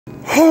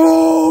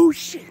Oh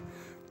shit!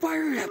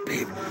 Fire it up,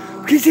 babe.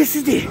 Because this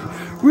is it.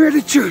 We're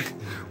the truth.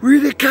 We're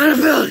the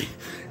accountability.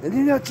 And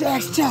you know,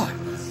 Jack's Chow,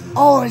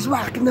 always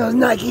rocking those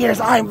Nike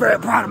Airs. I'm very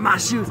proud of my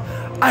shoes.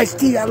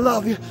 Ice-T, I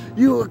love you.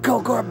 You and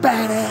Coco are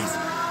badass.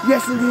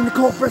 Yes, indeed,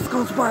 Nicole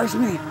Frisco inspires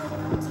me.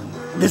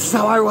 This is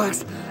how I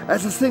was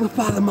as a single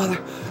father mother.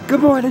 Good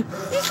morning,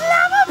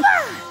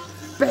 Islamabad,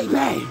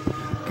 baby.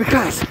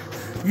 Because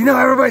you know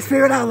everybody's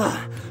favorite outlaw,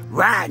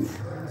 riding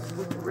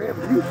with the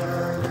revolution.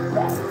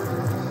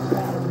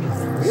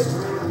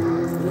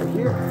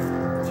 Here,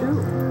 two.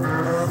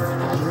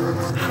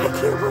 I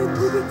can't believe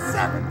we did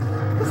 7.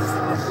 This is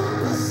how I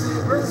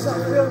feel. Birds are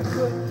feeling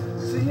good.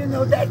 So you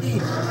know that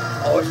deep.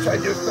 Always try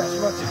to do as best as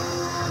much. You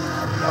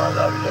know I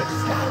love you, little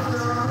Scott.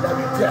 Love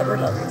you, Deborah.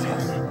 Love you,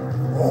 Tony.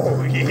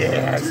 Oh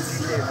yeah, here's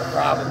the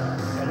problem.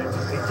 And it's a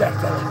big deck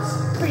fella.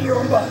 Be your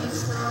own buddies.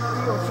 Be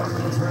your own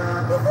something.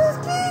 This is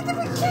key to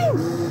be king.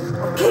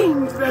 We're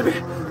kings, baby.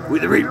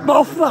 With the river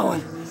both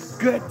flowing.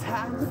 Good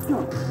time to do.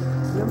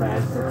 No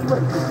matter the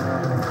situation.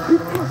 Be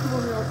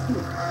comfortable in your skin.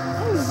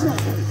 Hey,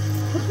 exactly.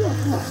 But guess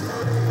what?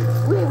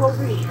 We will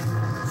be.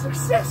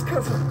 Success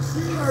comes from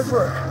hard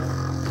work.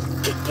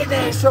 Get the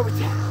ass over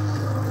there.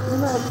 No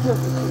matter the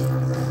situation.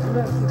 No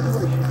matter the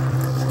situation.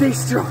 Stay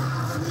strong.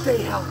 Stay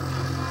healthy.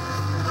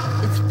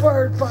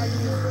 Inspired by you.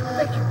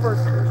 Thank you for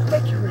courage.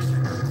 Thank you, Mr.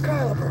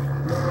 Kyle, bro.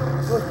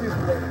 What's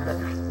beautiful there?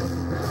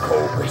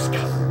 Cold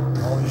Briscoe.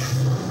 Oh, yeah.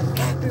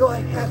 Happy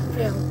life, happy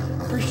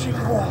family. Appreciate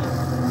you all.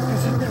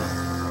 Because you know,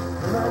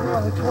 no matter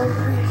what, the 20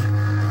 degrees,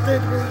 30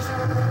 degrees,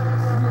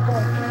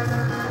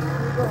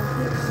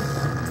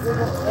 we're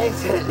going to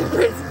exit the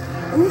prison.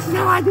 And this is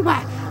how I do my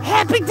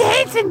happy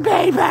dancing,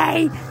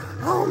 baby.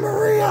 Oh,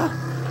 Maria.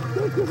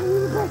 Thank you for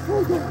the best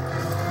weekend.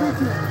 Thank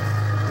you.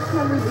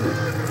 Come with me.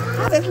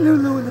 There's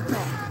Lulu in the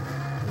back.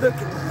 Look at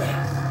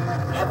that.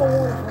 Have a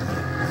wonderful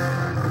day.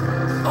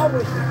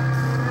 Always know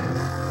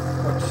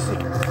what you see.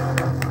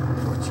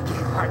 What you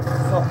get right.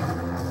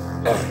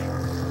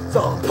 It's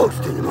all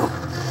posted in the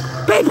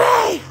moment.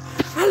 Baby!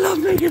 I love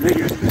making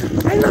videos.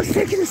 I love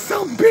taking this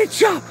some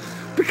bitch up.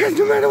 Because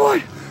no matter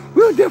what,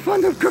 we'll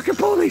defund the crooked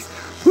police.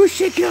 We'll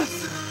shake it up.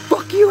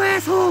 Fuck you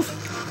assholes.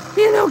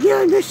 You know,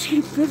 get on this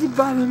shit. Doesn't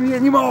bother me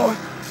anymore.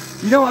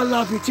 You know I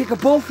love you. Take a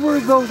both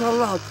words, those I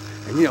love.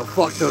 And you know,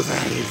 fuck those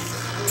ideas.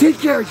 Take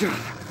care of each other.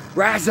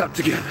 Rise up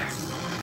together.